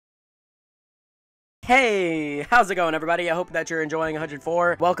Hey, how's it going, everybody? I hope that you're enjoying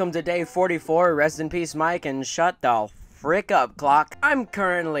 104. Welcome to day 44. Rest in peace, Mike, and shut the frick up, clock. I'm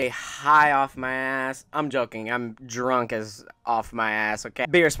currently high off my ass. I'm joking. I'm drunk as off my ass, okay?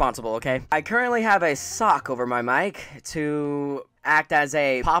 Be responsible, okay? I currently have a sock over my mic to act as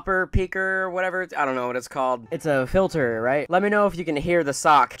a popper, peaker, whatever. I don't know what it's called. It's a filter, right? Let me know if you can hear the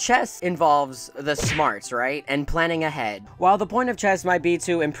sock. Chess involves the smarts, right? And planning ahead. While the point of chess might be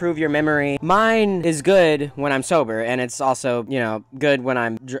to improve your memory, mine is good when I'm sober, and it's also, you know, good when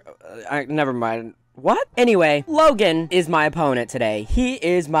I'm never mind. What? Anyway, Logan is my opponent today. He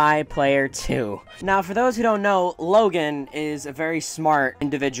is my player 2. Now, for those who don't know, Logan is a very smart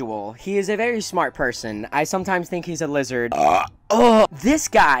individual. He is a very smart person. I sometimes think he's a lizard. This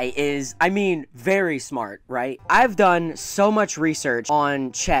guy is, I mean, very smart, right? I've done so much research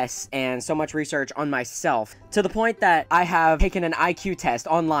on chess and so much research on myself to the point that I have taken an IQ test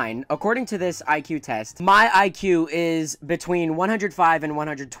online. According to this IQ test, my IQ is between 105 and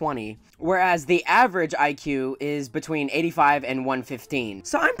 120, whereas the average IQ is between 85 and 115.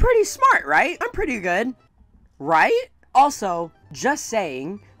 So I'm pretty smart, right? I'm pretty good, right? Also, just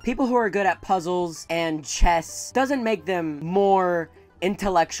saying, people who are good at puzzles and chess doesn't make them more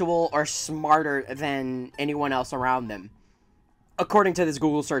intellectual or smarter than anyone else around them. According to this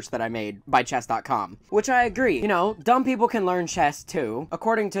Google search that I made by chess.com, which I agree. You know, dumb people can learn chess too.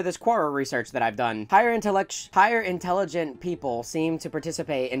 According to this Quora research that I've done, higher intelligent people seem to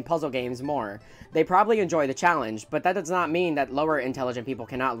participate in puzzle games more. They probably enjoy the challenge, but that does not mean that lower intelligent people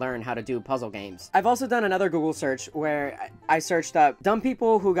cannot learn how to do puzzle games. I've also done another Google search where I searched up dumb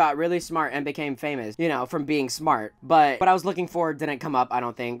people who got really smart and became famous, you know, from being smart. But what I was looking for didn't come up, I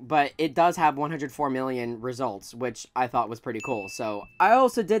don't think, but it does have 104 million results, which I thought was pretty cool. So I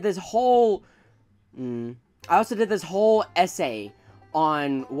also did this whole essay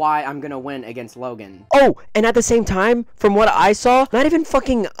on why I'm gonna win against Logan. Oh, and at the same time, from what I saw, not even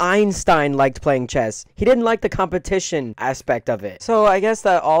fucking Einstein liked playing chess. He didn't like the competition aspect of it. So I guess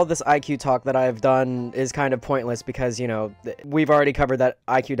that all this IQ talk that I've done is kind of pointless because, you know, we've already covered that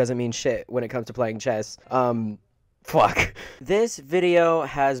IQ doesn't mean shit when it comes to playing chess. Fuck. This video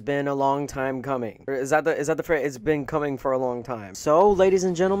has been a long time coming. Is that the phrase? It's been coming for a long time. So, ladies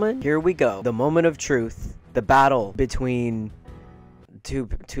and gentlemen, here we go. The moment of truth. The battle between two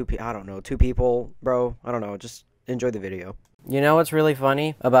people, bro. I don't know. Just enjoy the video. You know what's really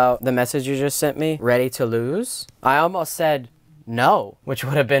funny about the message you just sent me? Ready to lose? I almost said no, which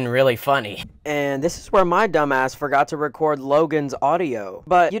would have been really funny. And this is where my dumbass forgot to record Logan's audio.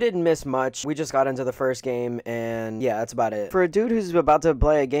 But you didn't miss much. We just got into the first game, and yeah, that's about it. For a dude who's about to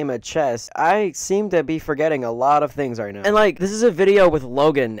play a game of chess, I seem to be forgetting a lot of things right now. And like, this is a video with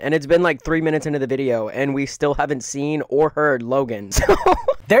Logan, and it's been like 3 minutes into the video, and we still haven't seen or heard Logan. So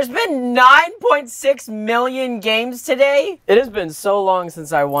there's been 9.6 million games today? It has been so long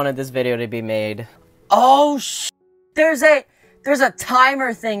since I wanted this video to be made. Oh, there's a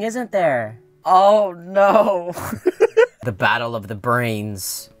timer thing, isn't there? Oh, no. The battle of the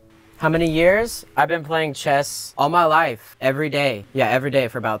brains. How many years? I've been playing chess all my life. Every day. Yeah, every day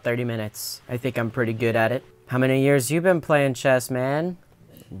for about 30 minutes. I think I'm pretty good at it. How many years you been playing chess, man?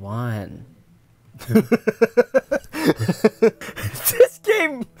 1.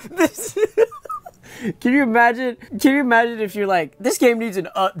 Can you imagine if you're like, this game needs an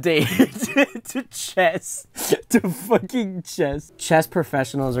update to chess, to fucking chess. Chess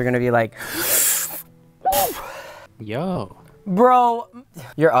professionals are gonna be like, yo. Bro,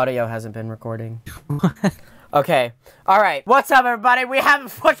 your audio hasn't been recording. Okay, alright, what's up everybody? We have a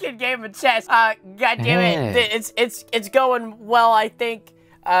fucking game of chess. God damn it, it's going well, I think.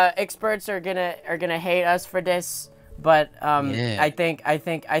 Experts are gonna hate us for this. But, yeah. I think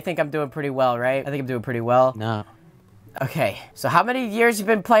I'm doing pretty well, right? I think I'm doing pretty well. No. Okay, so how many years you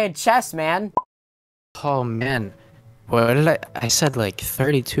been playing chess, man? Oh, man. What did I said like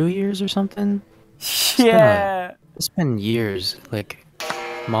 32 years or something? Yeah. It's been years, like,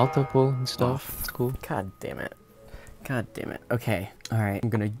 multiple and stuff. It's cool. God damn it. God damn it. Okay. Alright, I'm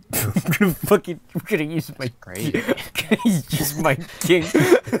gonna use my... Great. I'm gonna use my king.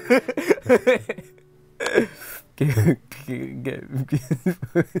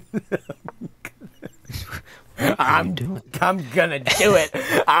 I'm gonna do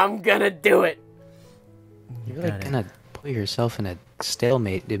it. I'm gonna do it. You're like gonna put yourself in a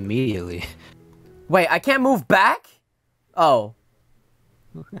stalemate immediately. Wait, I can't move back? Oh.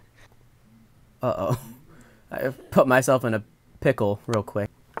 Uh-oh. I put myself in a pickle real quick.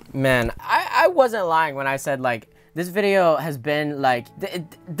 Man, I wasn't lying when I said, like, this video has been, like,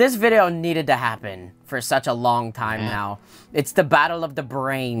 this video needed to happen for such a long time now. It's the battle of the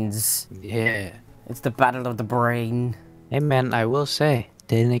brains. Yeah. It's the battle of the brain. Hey man, I will say,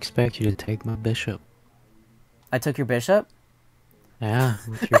 didn't expect you to take my bishop. I took your bishop? Yeah,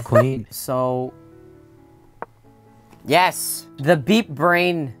 with your queen. So... Yes! The beep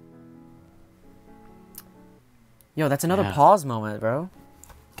brain. Yo, that's another pause moment, bro.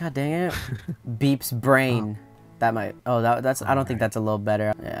 God dang it. Beep's brain. That might... Oh, that's... I don't think that's a little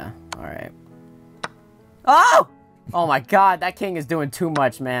better. Yeah, alright. Oh! Oh my god, that king is doing too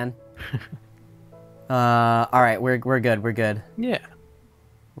much, man. Alright, we're good, we're good. Yeah.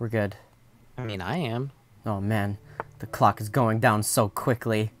 We're good. I mean, I am. Oh man, the clock is going down so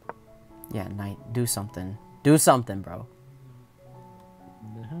quickly. Yeah, knight, do something. Do something, bro.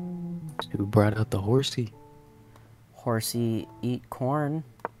 Who brought out the horsey? Horsey eat corn.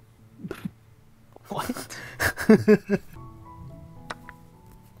 What?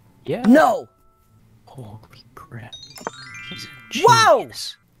 Yeah. No! Holy crap. Whoa!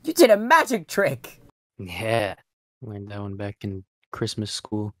 You did a magic trick! Yeah. Learned that one back in Christmas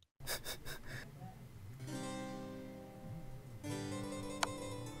school.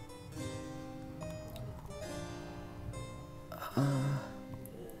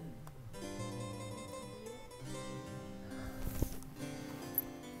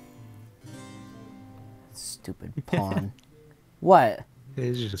 Stupid pawn. What?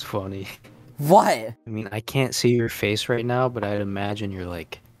 It's just funny. What? I mean, I can't see your face right now, but I'd imagine you're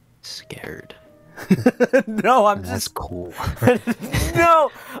like scared. No, I'm That's just cool. No,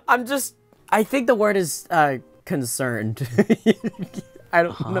 I'm just I think the word is concerned. I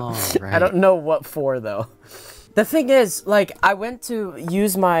don't know. Right. I don't know what for though. The thing is, like, I went to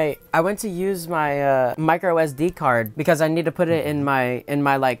use my micro SD card because I need to put it in my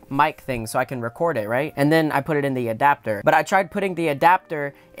like mic thing so I can record it, right? And then I put it in the adapter. But I tried putting the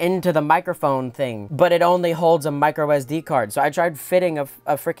adapter into the microphone thing, but it only holds a micro SD card. So I tried fitting a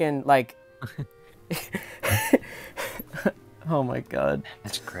freaking like. Oh my god.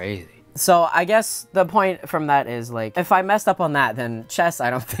 That's crazy. So I guess the point from that is like, if I messed up on that, then chess I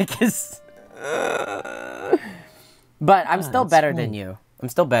don't think is. But I'm still better than you. I'm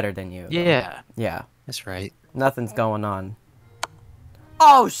still better than you. Yeah. Yeah. That's right. Nothing's going on.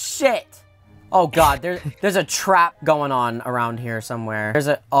 Oh shit! Oh god, there's a trap going on around here somewhere. There's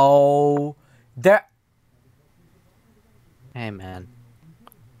a there. Hey man.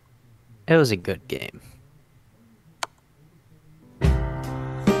 It was a good game.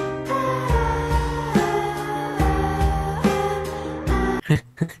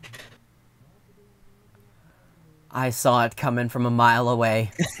 I saw it coming from a mile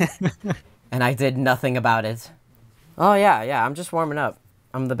away. And I did nothing about it. Oh yeah, I'm just warming up.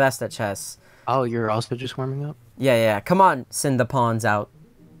 I'm the best at chess. Oh, you're also just warming up? Yeah. Come on, send the pawns out.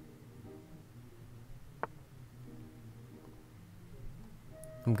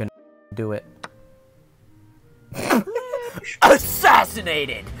 I'm gonna do it.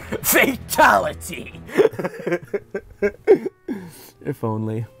 Assassinated! Fatality! If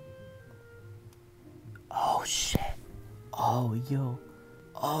only. Oh shit. Oh yo.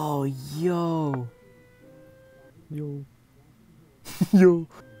 Oh yo. Yo. Yo.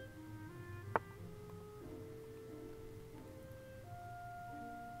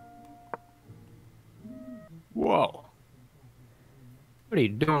 Whoa. What are you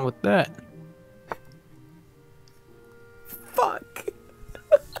doing with that? Fuck.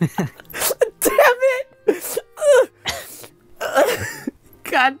 Damn it!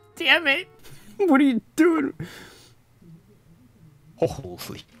 God damn it! What are you doing?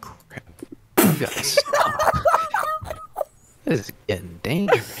 Holy crap. You gotta stop. This is getting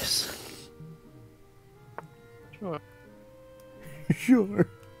dangerous. Sure. Sure.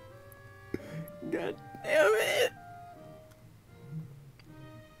 God damn it.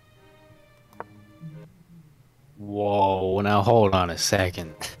 Whoa, now hold on a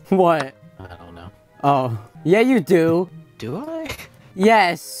second. What? I don't know. Oh. Yeah, you do. Do I?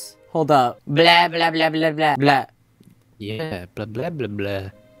 Yes. Hold up. Blah, blah, blah, blah, blah, blah. Yeah, blah blah blah blah.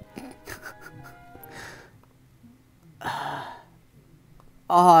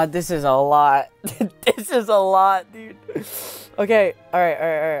 Oh, this is a lot. This is a lot, dude. Okay, all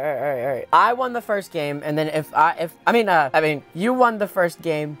right. I won the first game, and then I mean, you won the first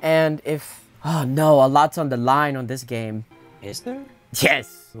game, and if, oh no, a lot's on the line on this game. Is there?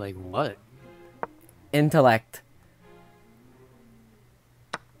 Yes. Like what? Intellect.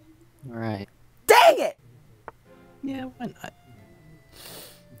 Alright. Dang it! Yeah, why not?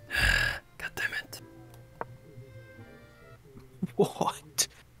 God damn it. What?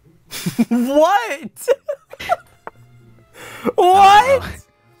 What? What?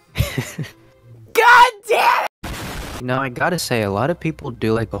 God damn it! You know, I gotta say, a lot of people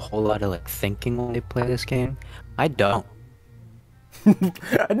do like a whole lot of like thinking when they play this game. I don't.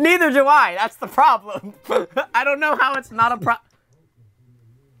 Neither do I. That's the problem. I don't know how it's not a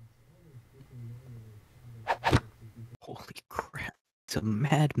Holy crap. It's a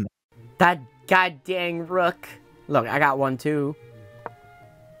madman. That goddamn rook. Look, I got one too.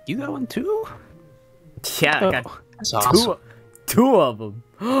 You got one too? Yeah, I got that's awesome. two of them.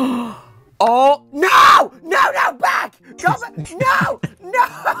 Oh, no! No, no, back! Go back! No! No!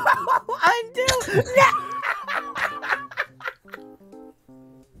 Undo! No!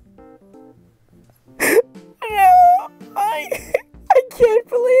 No! I can't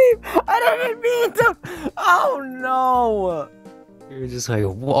believe I didn't mean to. Oh, no! You're just like,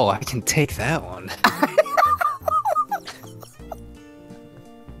 whoa, I can take that one.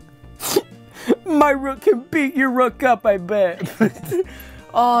 My rook can beat your rook up, I bet.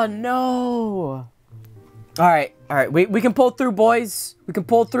 Oh, no. All right. We can pull through, boys. We can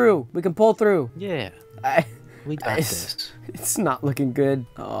pull through. Yeah. We got this. It's not looking good.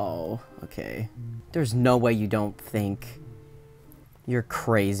 Oh, okay. There's no way you don't think. You're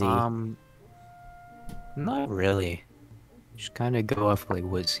crazy. Not really. Just kind of go off like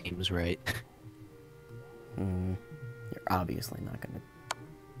what seems right. You're obviously not gonna.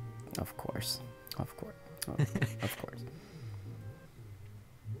 Of course. Of course. Of course.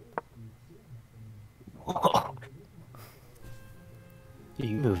 Whoa.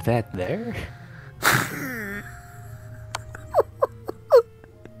 You move that there?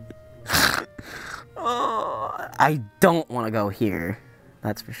 Oh, I don't want to go here.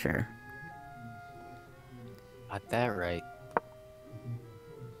 That's for sure. Got that right.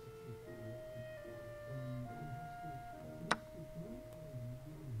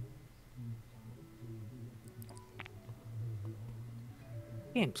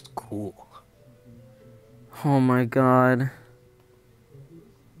 Game's cool. Oh my god.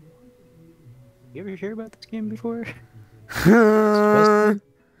 You ever hear about this game before?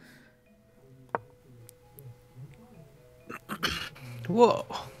 Whoa.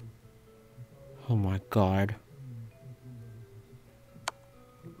 Oh my god.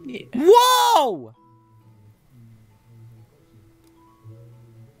 Yeah. Whoa!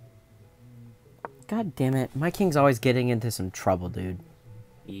 God damn it. My king's always getting into some trouble, dude.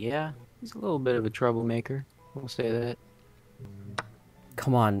 Yeah, he's a little bit of a troublemaker. We'll say that.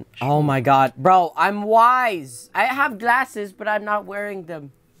 Come on. Oh my god. Bro, I'm wise. I have glasses, but I'm not wearing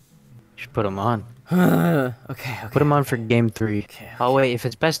them. You should put them on. Okay. Put them on for game 3. Okay. Oh wait, if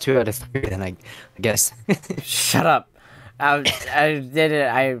it's best 2 out of 3, then I guess. Shut up. I did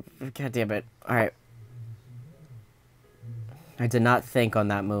it. God damn it. Alright. I did not think on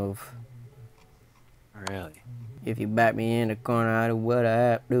that move. Really? If you back me in the corner, I do what I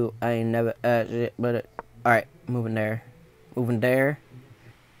have to do. I ain't never asked it, but alright, moving there. Moving there.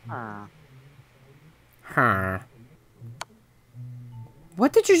 Huh.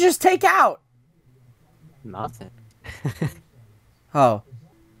 What did you just take out? Nothing. Oh.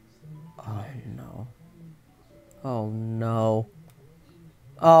 Oh no. Oh no.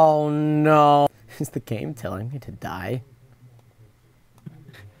 Oh no. Is the game telling me to die?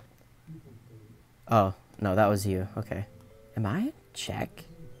 Oh, no, that was you. Okay. Am I in check?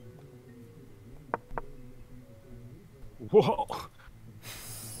 Whoa.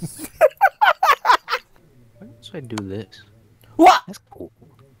 Why should I do this? What? That's cool.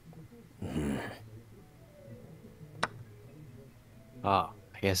 Oh,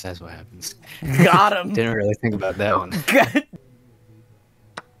 I guess that's what happens. Got him. Didn't really think about that one. Good.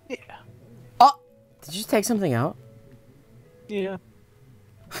 Yeah. Oh, did you take something out? Yeah.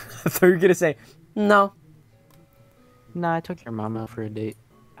 I thought you were gonna say no. Nah, I took your mom out for a date.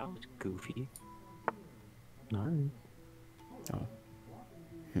 That was goofy. No. Oh.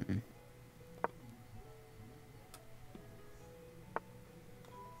 You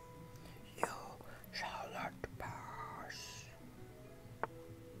shall not pass.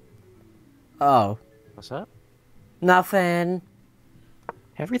 Oh. What's up? Nothing.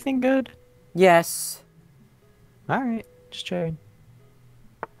 Everything good? Yes. Alright, just checking.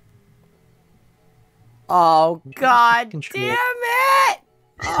 Oh, god damn Control. it!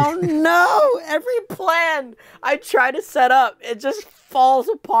 Oh no! Every plan I try to set up, it just falls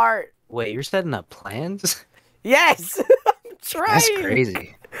apart. Wait, you're setting up plans? Yes! I'm trying! That's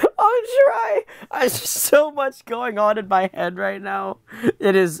crazy. I'm trying! There's so much going on in my head right now.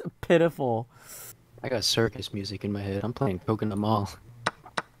 It is pitiful. I got circus music in my head. I'm playing Coconut Mall.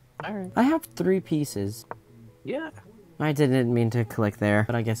 Alright. I have 3 pieces. Yeah. I didn't mean to click there,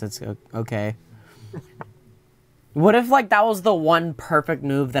 but I guess it's okay. What if, like, that was the one perfect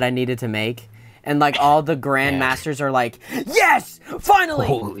move that I needed to make, and like all the grandmasters are like, yes, finally.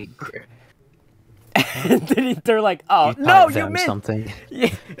 Holy crap! And then they're like, oh You no, taught you them meant something.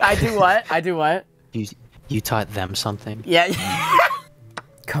 Yeah, I do what? I do what? You taught them something. Yeah.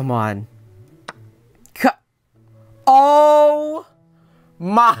 Come on. Oh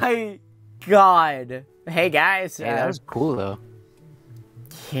my god. Hey guys. Hey, that was cool though.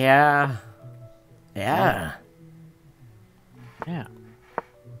 Yeah. Yeah. Yeah.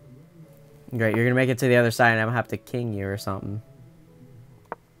 Great, you're gonna make it to the other side and I'm gonna have to king you or something.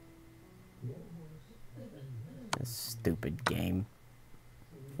 This stupid game.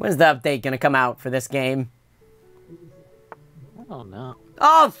 When's the update gonna come out for this game? I don't know.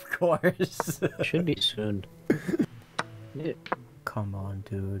 Of course. Should be soon. Yeah. Come on,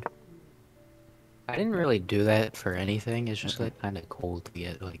 dude. I didn't really do that for anything. It's just like kind of cool to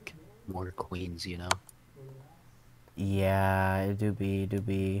get like more queens, you know? Yeah,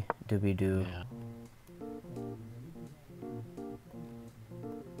 doobie. Yeah.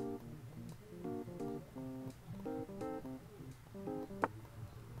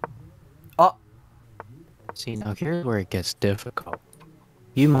 Oh. See, now here's where it gets difficult.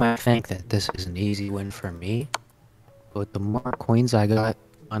 You might think that this is an easy win for me, but the more queens I got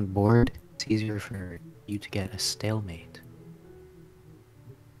on board, it's easier for you to get a stalemate.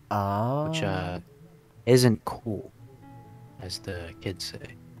 Oh. Which, isn't cool, as the kids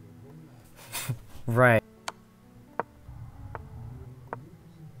say. Right.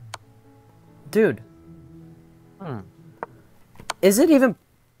 Dude. Is it even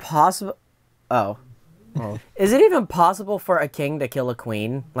possible? Oh. Is it even possible for a king to kill a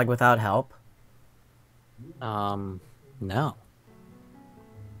queen, like, without help? No.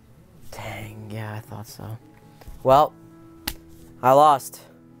 Dang, yeah, I thought so. Well, I lost.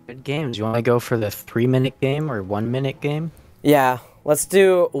 Good games. You want to go for the 3-minute game or 1-minute game? Yeah, let's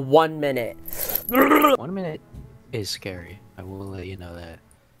do 1 minute. 1 minute is scary. I will let you know that.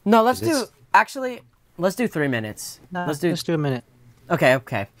 No, let's do... Actually, let's do 3 minutes. Nah, let's do a minute. Okay.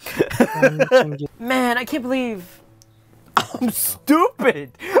 Man, I can't believe I'm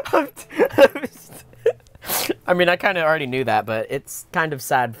stupid. I mean, I kind of already knew that, but it's kind of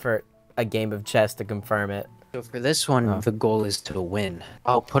sad for a game of chess to confirm it. So for this one, the goal is to win.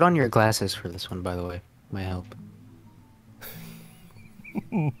 Oh, put on your glasses for this one, by the way. Might help.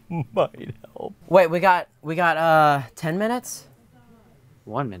 Might help. Wait, we got 10 minutes?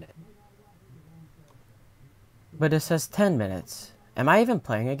 1 minute. But it says 10 minutes. Am I even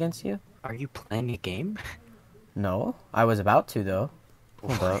playing against you? Are you playing a game? No, I was about to though.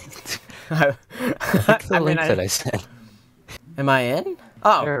 Hold up. Click the link that I sent. Am I in?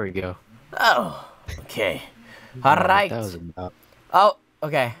 Oh. There we go. Oh. Okay. All right. That was about. Oh.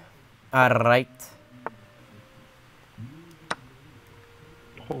 Okay. All right.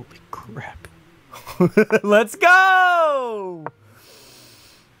 Holy crap! Let's go.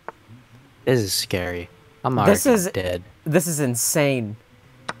 This is scary. I'm already dead. This is insane.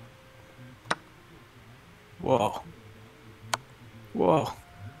 Whoa. Whoa.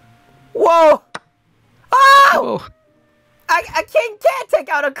 Whoa! Oh! Whoa. A king can't take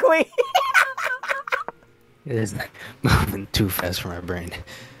out a queen! It is moving too fast for my brain.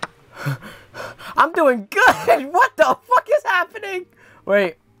 I'm doing good! What the fuck is happening?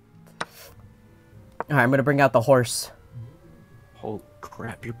 Wait. Alright, I'm gonna bring out the horse. Holy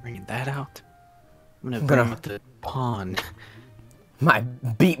crap, you're bringing that out? I'm gonna bring out the pawn. My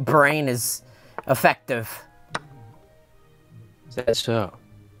beat brain is effective. Is that so?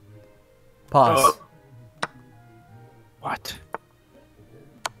 Pause. What?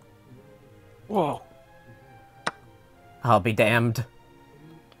 Whoa. I'll be damned.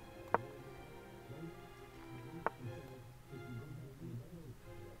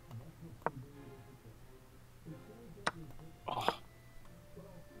 Oh.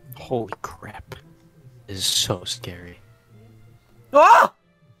 Holy crap. This is so scary. Oh!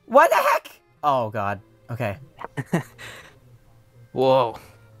 What the heck? Oh god. Okay. Whoa.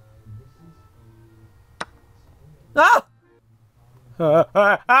 Oh!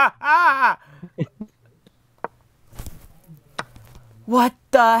 What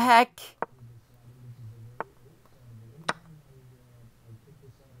the heck?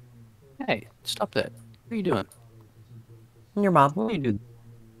 Hey, stop that. What are you doing? Your mom. What are you doing?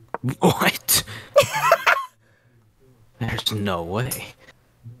 What? There's no way.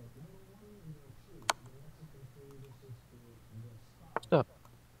 Stop.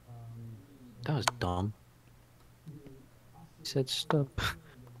 That was dumb. He said stop.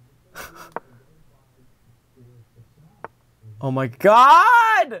 Oh my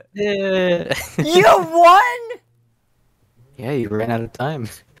god! Yeah. You won?! Yeah, you ran out of time.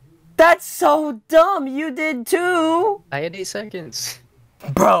 That's so dumb. You did too. I had 8 seconds.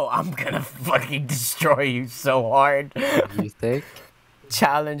 Bro, I'm gonna fucking destroy you so hard. You think?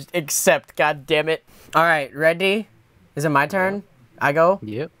 Challenged, accept, god damn it. Alright, ready? Is it my turn? I go?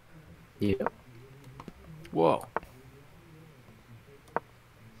 Yep. Yep. Whoa.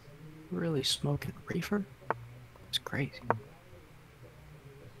 Really smoking reefer? It's crazy.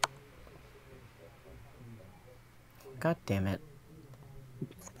 God damn it.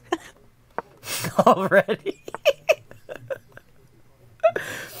 Already?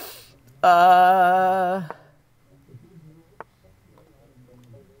 The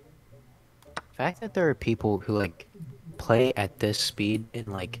fact that there are people who, like, play at this speed in,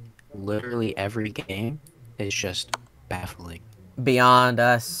 like, literally every game is just baffling. Beyond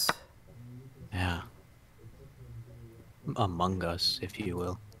us. Yeah. Among Us, if you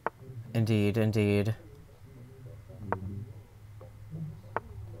will. Indeed, indeed.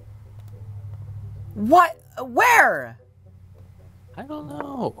 What? Where? I don't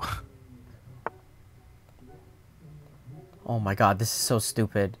know. Oh my god, this is so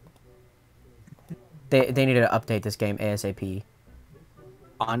stupid. They need to update this game ASAP.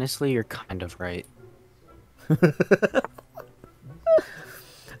 Honestly, you're kind of right.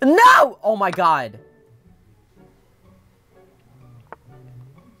 No! Oh my god.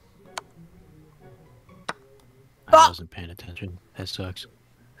 I wasn't paying attention. That sucks.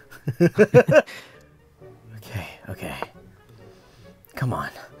 Okay, okay. Come on.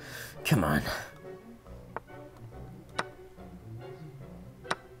 Come on.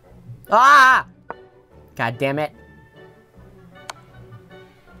 Ah! God damn it.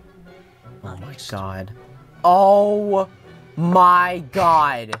 Oh my god. Oh my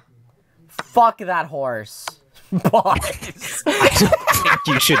god. Fuck that horse. Boys. I don't think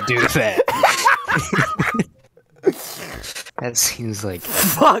you should do that. That seems like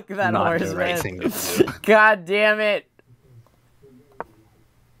Fuck that not horse, the right man. thing to do. God damn it.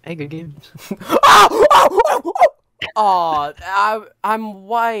 Hey, good games. Oh, oh, oh, oh. Oh, I'm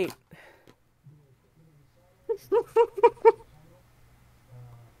white.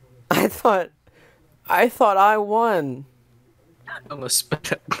 I thought I won. I almost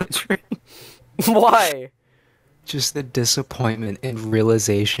spit out my drink. Why? Just the disappointment and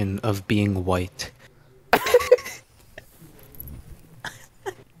realization of being white.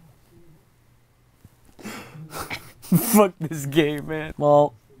 Fuck this game, man.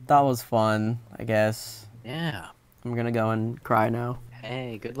 Well, that was fun, I guess. Yeah. I'm gonna go and cry now.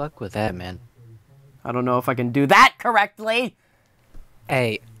 Hey, good luck with that, man. I don't know if I can do that correctly.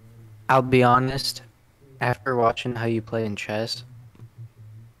 Hey, I'll be honest. After watching how you play in chess,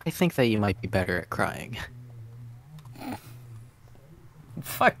 I think that you might be better at crying.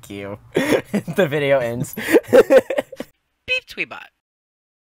 Fuck you. The video ends. BepTweBot.